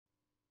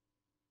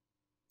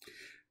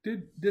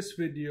This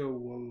video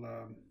will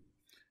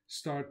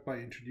start by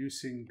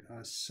introducing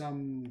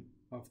some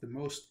of the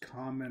most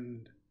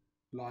common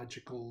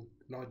logic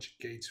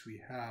gates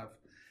we have.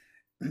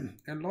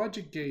 And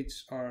logic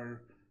gates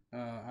are,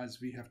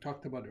 as we have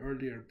talked about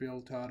earlier,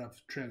 built out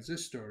of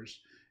transistors.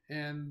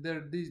 And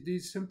they're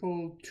these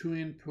simple two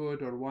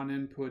input or one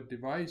input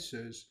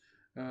devices.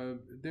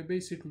 They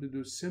basically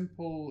do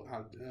simple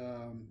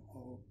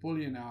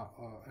Boolean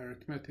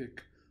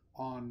arithmetic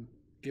on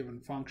given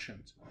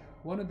functions.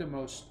 One of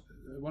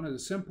the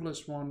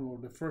simplest one, or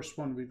the first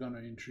one we're going to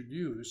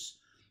introduce,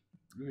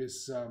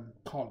 is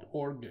called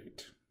OR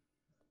gate.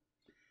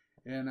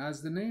 And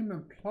as the name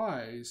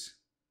implies,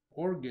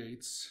 OR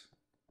gates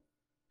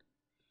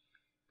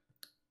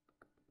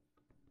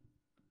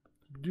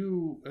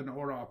do an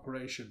OR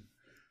operation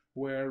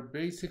where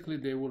basically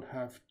they will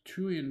have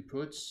two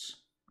inputs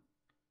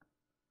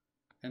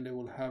and they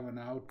will have an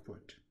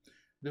output.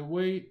 The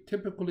way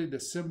typically the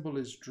symbol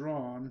is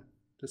drawn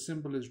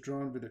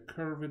with a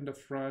curve in the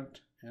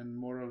front and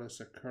more or less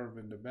a curve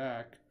in the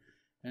back,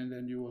 and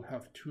then you will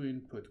have two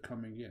input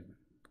coming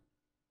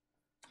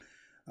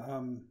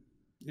in.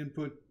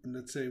 Input,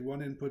 let's say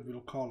one input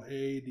we'll call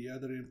A, the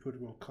other input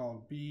we'll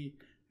call B,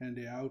 and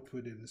the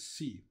output is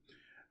C.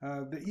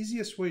 The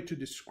easiest way to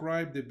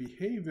describe the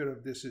behavior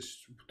of this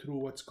is through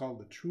what's called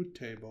the truth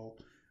table,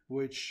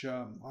 which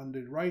on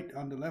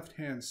the left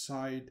hand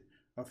side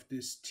of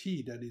this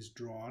T that is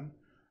drawn,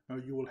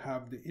 you will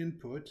have the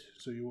input.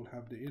 So you will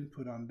have the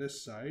input on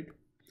this side,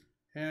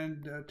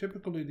 and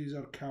typically these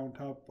are count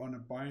up on a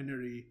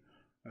binary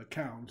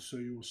count. So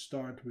you will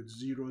start with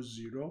 0,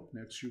 0,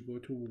 next you go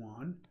to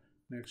 1,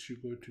 next you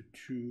go to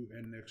 2,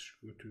 and next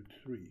you go to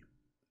 3.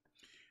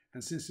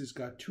 And since it's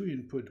got two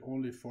input,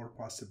 only 4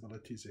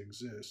 possibilities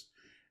exist.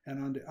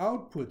 And on the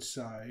output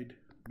side,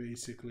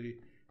 basically,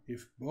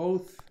 if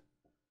both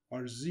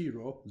are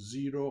 0,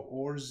 0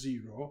 or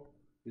 0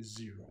 is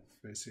 0,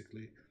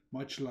 basically.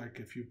 Much like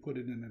if you put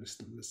it in the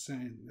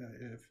same,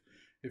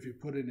 if you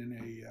put it in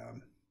a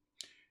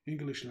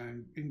English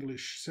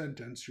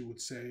sentence, you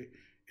would say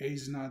A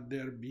is not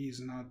there, B is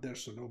not there,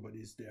 so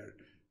nobody's there.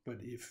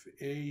 But if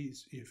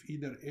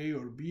either A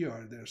or B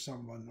are there,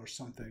 someone or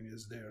something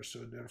is there.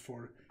 So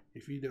therefore,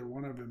 if either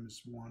one of them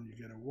is 1, you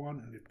get a 1,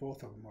 and if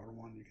both of them are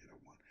 1, you get a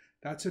 1.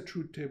 That's a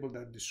truth table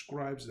that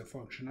describes the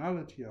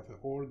functionality of an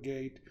OR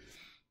gate.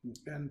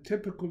 And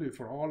typically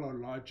for all our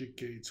logic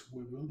gates,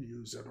 we will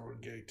use an OR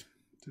gate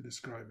to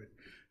describe it.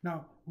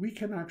 Now, we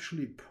can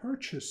actually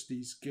purchase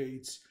these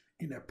gates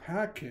in a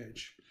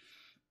package,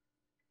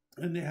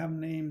 and they have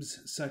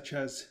names such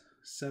as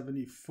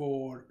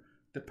 74.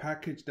 The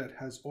package that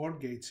has OR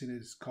gates in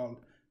it is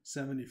called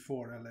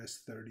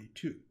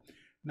 74LS32.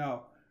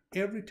 Now,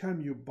 every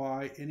time you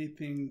buy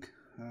anything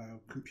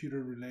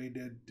computer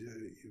related,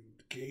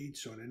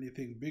 gates or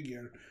anything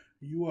bigger,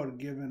 you are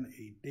given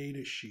a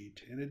data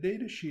sheet. And a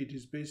data sheet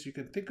is basically, you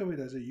can think of it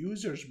as a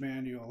user's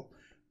manual,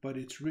 but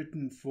it's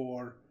written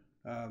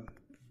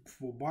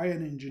by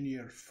an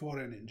engineer for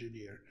an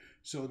engineer.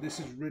 So this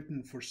is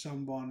written for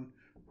someone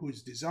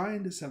who's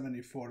designed the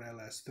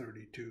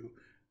 74LS32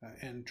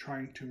 and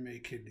trying to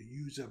make it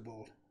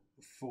usable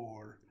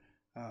for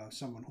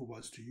someone who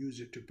wants to use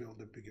it to build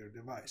a bigger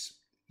device.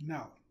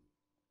 Now,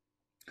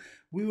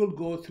 we will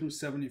go through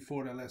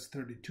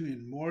 74LS32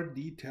 in more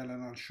detail,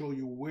 and I'll show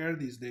you where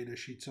these data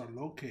sheets are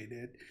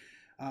located.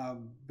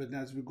 But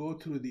as we go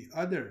through the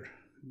other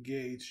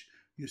gates,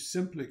 you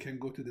simply can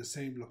go to the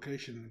same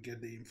location and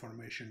get the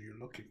information you're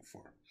looking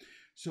for.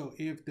 So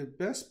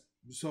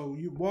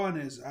one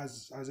is,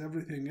 as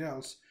everything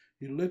else,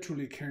 you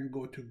literally can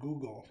go to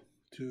Google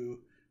to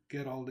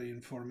get all the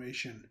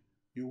information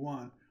you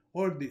want.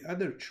 Or the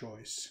other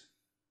choice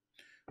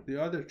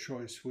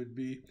would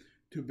be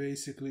to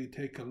basically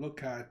take a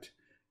look at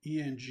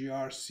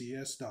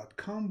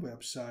engrcs.com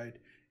website,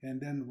 and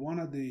then one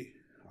of the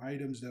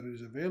items that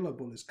is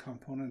available is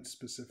component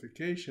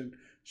specification.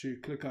 So you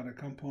click on a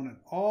component.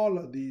 All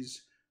of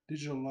these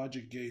digital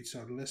logic gates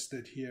are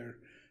listed here.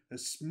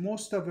 As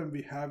most of them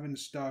we have in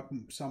stock,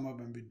 some of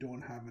them we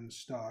don't have in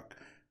stock,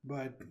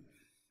 but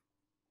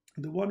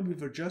the one we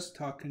were just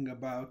talking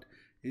about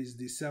is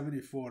the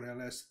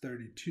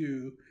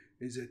 74LS32,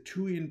 is a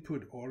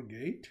 2-input OR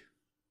gate.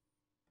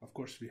 Of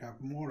course, we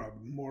have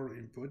more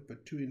input,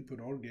 but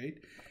 2-input OR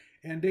gate.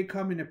 And they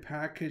come in a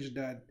package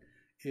that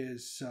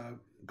is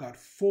got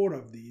 4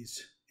 of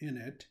these in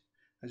it.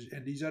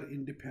 And these are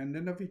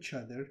independent of each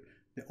other.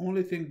 The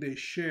only thing they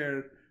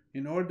share,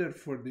 in order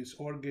for this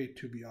OR gate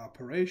to be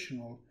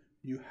operational,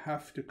 you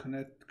have to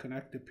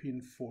connect the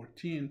pin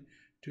 14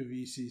 to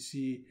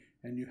VCC,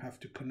 and you have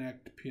to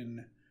connect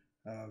pin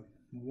 7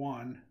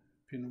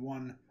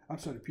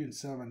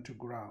 to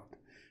ground.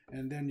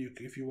 And then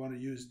if you want to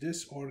use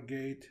this OR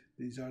gate,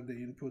 these are the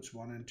inputs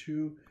 1 and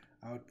 2,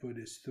 output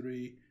is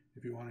 3.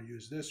 If you want to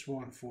use this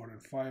one, 4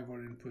 and 5 are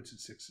inputs, and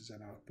 6 is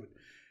an output.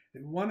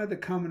 And one of the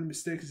common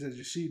mistakes is, as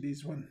you see,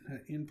 these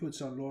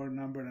inputs are lower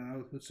number and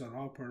outputs are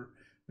upper.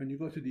 When you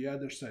go to the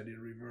other side, it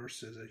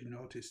reverses. As you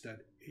notice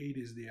that 8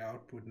 is the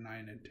output,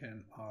 9 and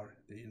 10 are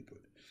the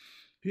input.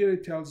 Here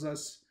it tells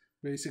us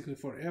basically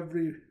for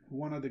every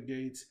one of the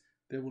gates,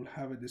 they will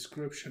have a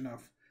description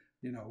of,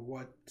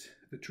 what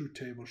the truth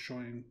table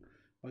showing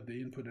what the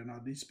input. And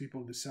now these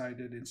people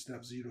decided instead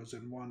of zeros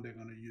and one, they're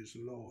going to use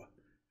low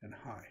and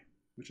high,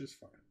 which is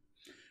fine.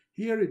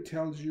 Here it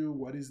tells you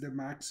what is the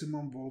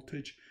maximum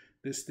voltage.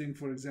 This thing,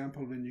 for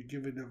example, when you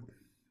give it a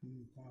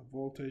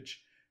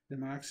voltage, the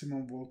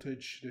maximum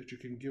voltage that you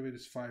can give it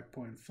is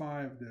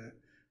 5.5. The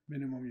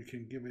minimum you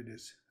can give it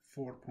is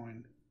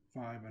 4.5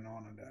 and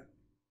on and that.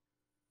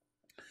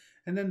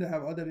 And then they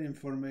have other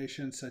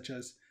information such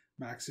as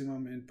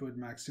maximum input,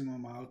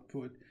 maximum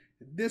output.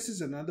 This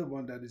is another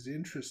one that is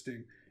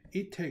interesting.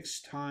 It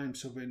takes time.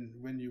 So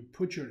when you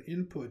put your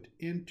input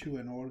into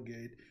an OR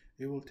gate,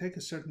 it will take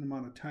a certain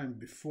amount of time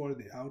before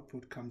the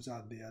output comes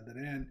out the other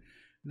end.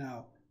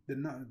 Now,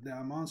 the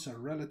amounts are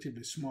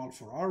relatively small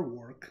for our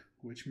work,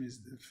 which means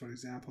that, for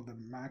example, the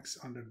max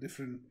under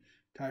different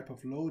type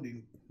of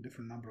loading,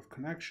 different number of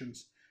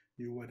connections,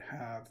 you would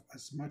have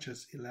as much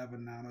as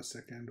 11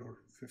 nanosecond or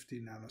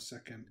 15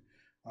 nanosecond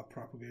of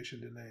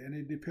propagation delay. And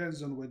it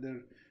depends on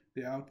whether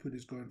the output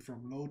is going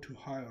from low to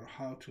high or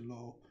high to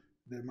low.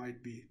 There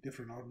might be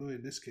different, although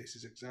in this case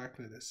it's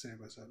exactly the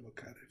same as I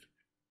look at it.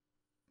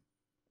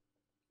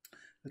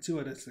 Let's see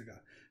what else they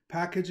got.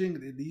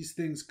 Packaging, these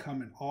things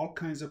come in all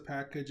kinds of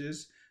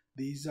packages.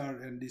 These are,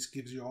 and this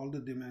gives you all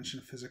the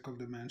dimension, physical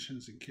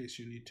dimensions in case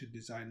you need to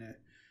design a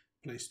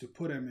place to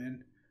put them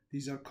in.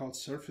 These are called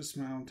surface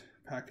mount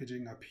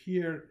packaging up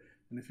here.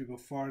 And if you go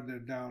farther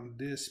down,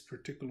 this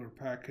particular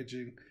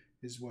packaging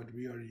is what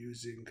we are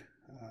using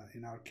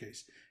in our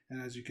case.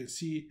 And as you can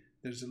see,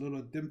 there's a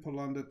little dimple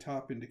on the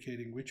top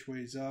indicating which way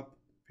is up.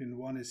 Pin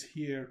 1 is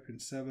here, pin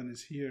 7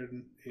 is here,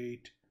 and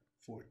 8,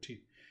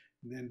 14.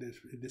 And then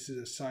this is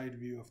a side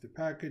view of the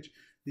package.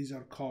 These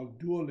are called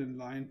dual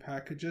inline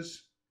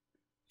packages.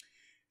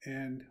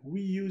 And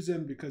we use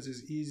them because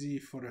it's easy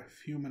for a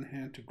human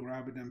hand to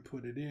grab it and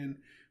put it in.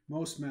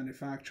 Most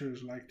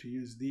manufacturers like to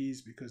use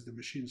these because the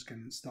machines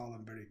can install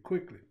them very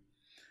quickly.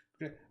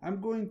 Okay, I'm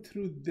going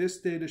through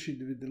this data sheet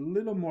with a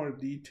little more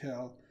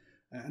detail.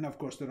 And of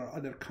course, there are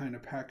other kind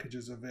of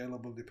packages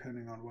available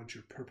depending on what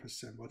your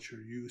purpose and what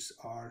your use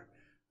are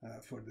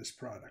for this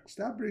product.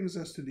 So that brings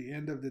us to the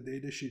end of the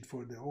data sheet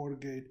for the OR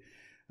gate.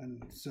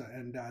 And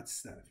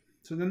that's that.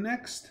 So the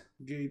next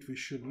gate we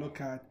should look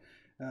at,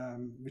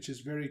 which is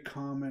very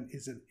common,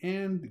 is an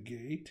AND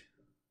gate.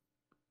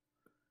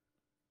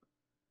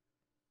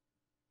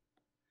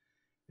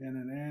 And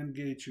an AND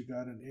gate, you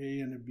got an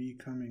A and a B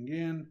coming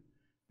in,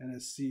 and a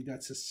C.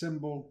 That's a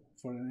symbol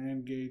for an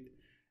AND gate.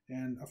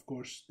 And of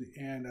course, the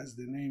AND, as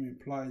the name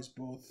implies,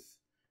 both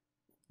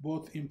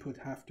input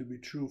have to be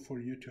true for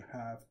you to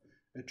have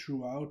a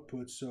true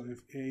output. So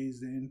if A is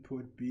the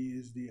input, B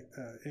is the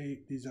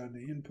these are the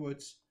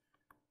inputs,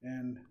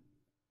 and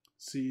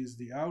C is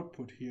the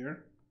output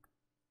here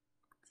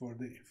for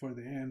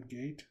the AND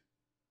gate.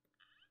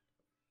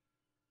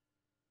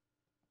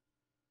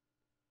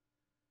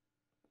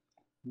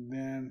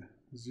 Then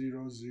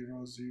 0,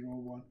 0, 0,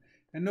 1.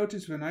 And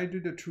notice when I do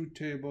the truth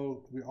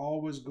table, we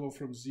always go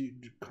from Z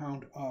to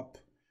count up,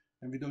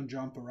 and we don't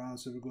jump around.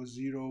 So we go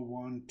 0,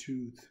 1,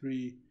 2,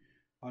 3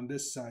 on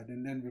this side,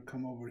 and then we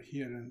come over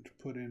here and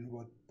put in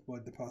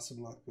what the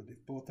possible output.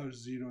 If both are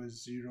 0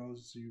 is 0,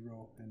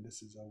 0, and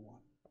this is a 1.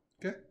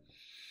 Okay,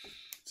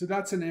 so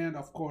that's an AND.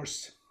 Of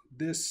course,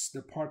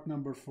 the part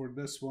number for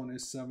this one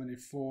is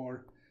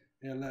 74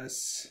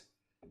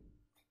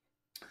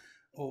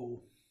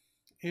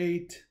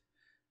 LS08,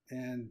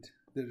 and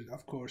there,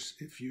 of course,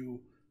 if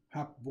you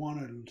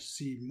want to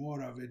see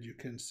more of it, you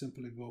can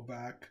simply go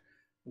back.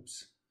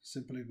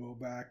 Simply go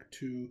back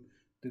to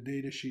the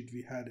data sheet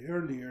we had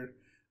earlier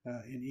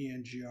in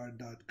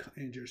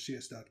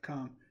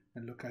engrcs.com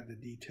and look at the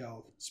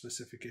detailed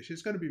specification.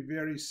 It's going to be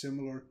very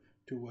similar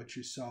to what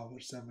you saw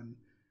with 7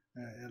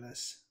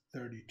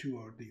 LS32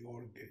 or the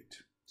OR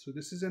gate. So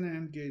this is an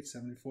AND gate,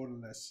 74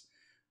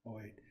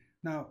 LS08.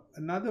 Now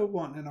another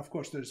one, and of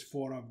course there's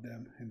 4 of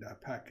them in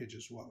that package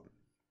as well.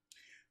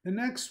 The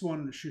next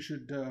one we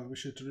should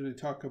really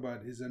talk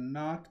about is a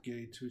NOT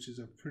gate, which is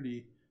a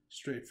pretty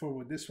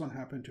straightforward. This one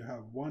happened to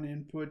have 1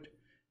 input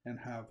and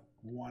have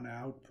 1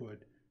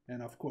 output.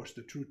 And of course,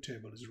 the truth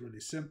table is really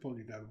simple.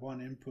 You got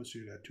 1 input, so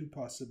you got 2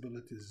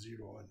 possibilities,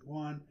 0 and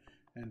 1,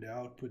 and the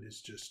output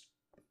is just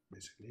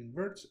basically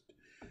inverts it.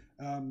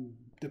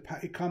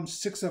 It comes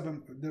 6 of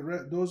them.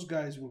 Those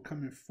guys will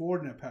come in 4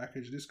 in a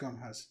package. This one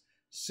has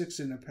 6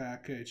 in a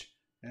package,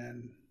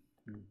 and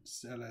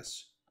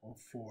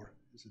LS04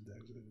 is the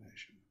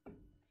designation.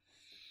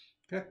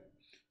 Okay,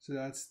 so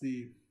that's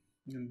the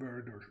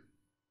inverter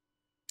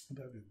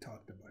that we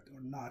talked about,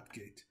 or NOT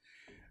gate.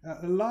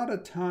 A lot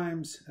of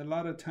times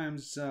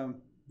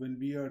when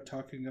we are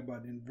talking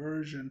about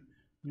inversion,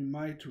 we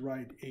might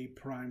write A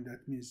prime.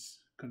 That means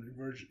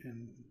conversion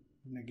in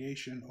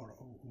negation, or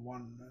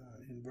one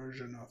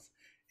inversion of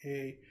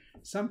A.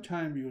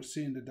 Sometime you'll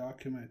see in the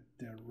document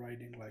they're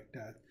writing like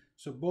that.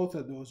 So both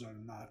of those are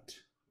not,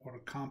 or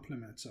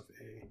complements of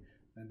A,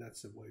 and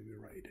that's the way we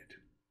write it.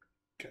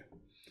 Okay.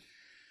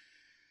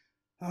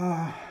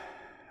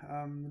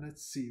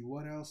 let's see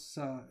what else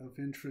of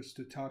interest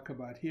to talk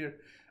about here.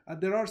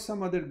 There are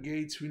some other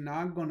gates we're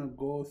not going to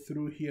go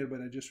through here,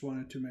 but I just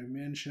wanted to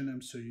mention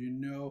them so you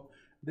know.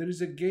 There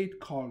is a gate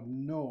called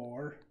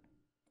NOR,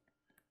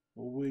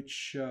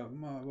 which,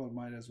 well,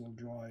 might as well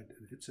draw it.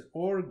 It's an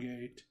OR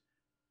gate,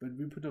 but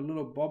we put a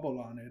little bubble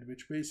on it,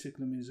 which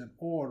basically means an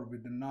OR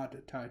with a NOT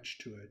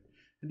attached to it.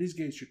 And these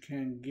gates you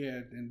can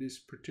get, and this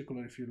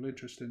particular, if you're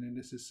interested in,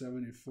 this is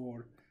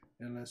 74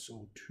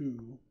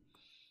 LSO2,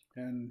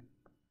 and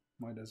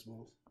might as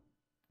well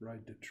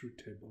write the truth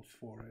table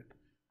for it.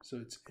 So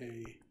it's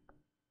A,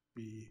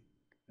 B,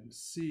 and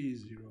C,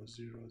 0,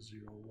 0,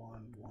 0,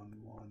 1,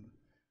 1, 1.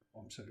 Oh,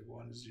 I'm sorry,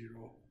 1,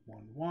 0,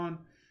 1, 1.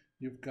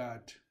 You've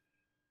got,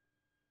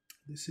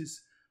 this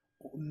is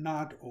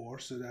not OR,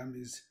 so that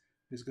means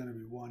there's going to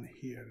be 1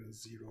 here and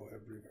 0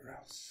 everywhere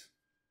else.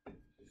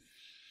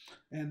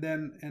 And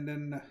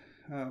then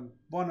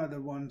one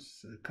other one,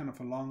 kind of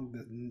along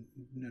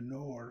the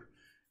NOR,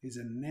 is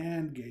a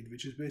NAND gate,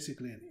 which is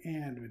basically an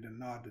AND with a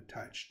NOT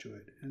attached to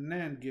it. A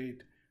NAND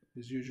gate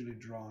is usually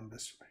drawn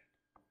this way.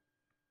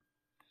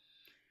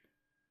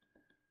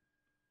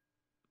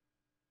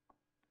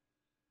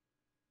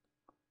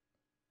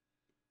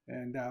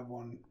 And that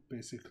one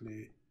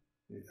basically,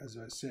 as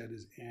I said,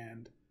 is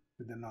AND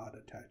with a NOT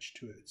attached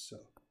to it. So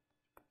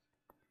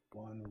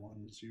 1,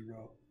 1,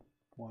 0,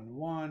 1,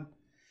 1.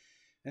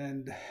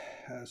 And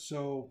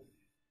so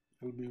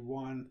it will be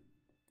 1,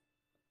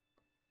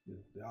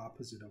 the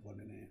opposite of what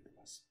an AND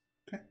was.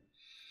 Okay.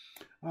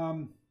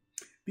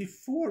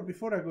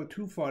 Before I go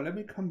too far, let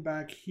me come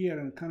back here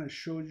and kind of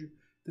show you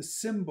the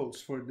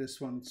symbols for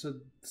this one.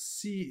 So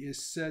C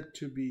is said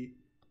to be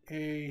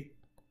A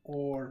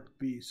or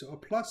B. So a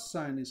plus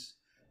sign is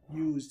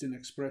used in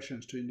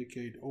expressions to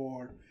indicate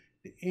OR.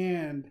 The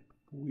AND,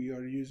 we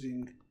are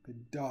using a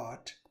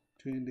dot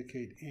to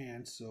indicate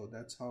AND, so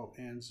that's how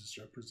ANDs is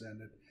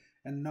represented.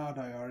 And NOT,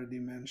 I already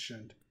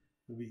mentioned.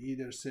 We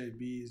either say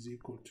B is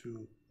equal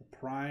to a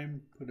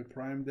prime, put a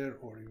prime there,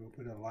 or you will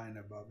put a line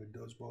above it.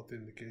 Those both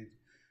indicate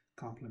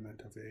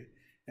complement of A.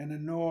 And a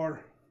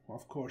NOR,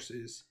 of course,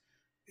 is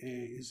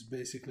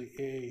basically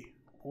A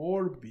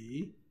or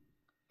B,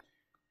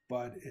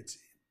 but it's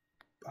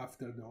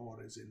after the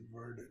OR is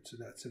inverted, so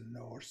that's a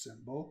NOR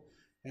symbol.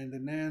 And the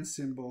NAND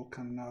symbol,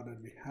 now that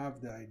we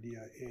have the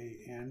idea A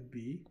and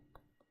B,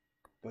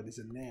 but it's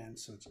a NAND,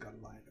 so it's got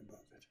a line above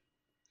it.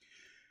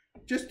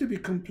 Just to be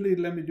complete,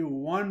 let me do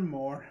one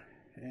more,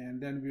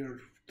 and then we are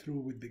through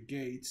with the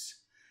gates.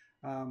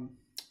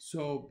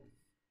 So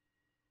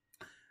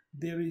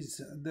there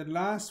is the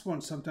last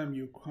one sometime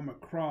you come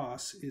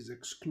across is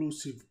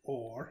exclusive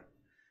OR,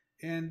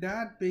 and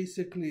that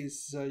basically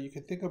is, you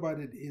can think about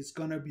it, is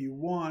going to be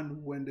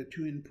 1 when the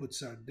two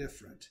inputs are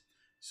different.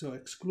 So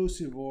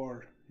exclusive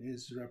OR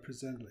is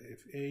represented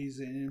if A is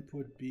an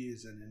input, B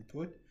is an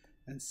input,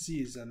 and C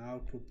is an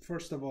output.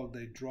 First of all,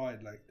 they draw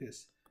it like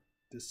this.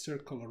 The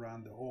circle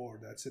around the OR,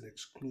 that's an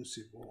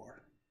exclusive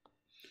OR.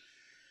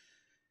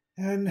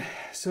 And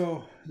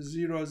so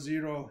 0,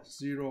 0,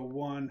 0,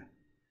 1,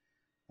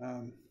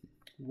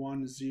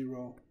 1,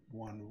 0,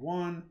 1,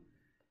 1.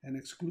 And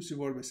exclusive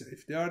OR,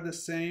 if they are the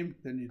same,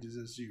 then it is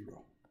a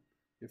 0.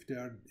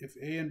 If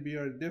A and B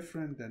are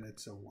different, then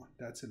it's a 1.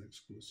 That's an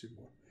exclusive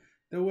OR.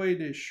 The way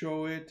they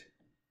show it,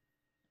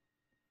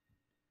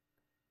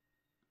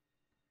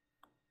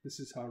 this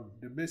is how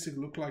they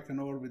basically look like an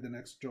OR with an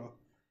extra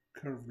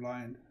curved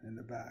line in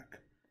the back.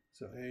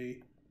 So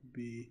A,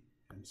 B,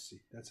 and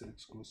C. That's an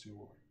exclusive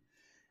OR.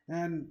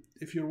 And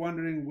if you're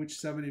wondering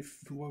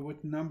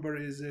what number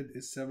is it,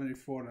 it's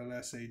 74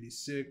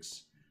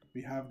 LS86.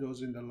 We have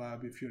those in the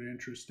lab if you're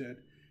interested.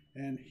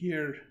 And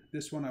here,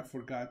 this one I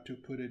forgot to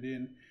put it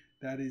in.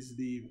 That is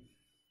the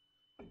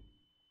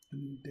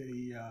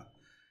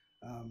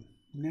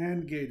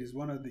NAND gate is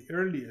one of the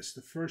earliest,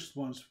 the first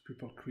ones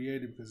people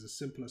created because the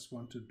simplest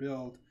one to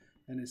build,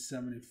 and it's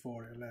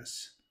 74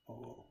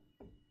 LS00.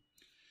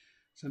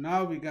 So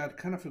now we got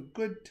kind of a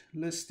good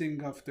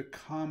listing of the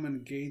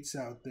common gates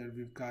out there.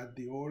 We've got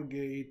the OR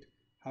gate,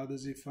 how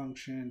does it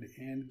function, the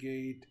AND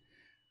gate,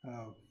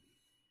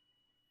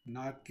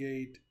 NOT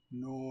gate,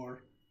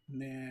 NOR,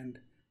 NAND,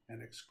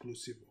 and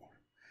exclusive OR.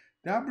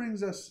 That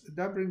brings us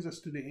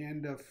to the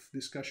end of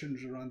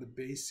discussions around the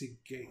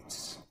basic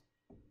gates.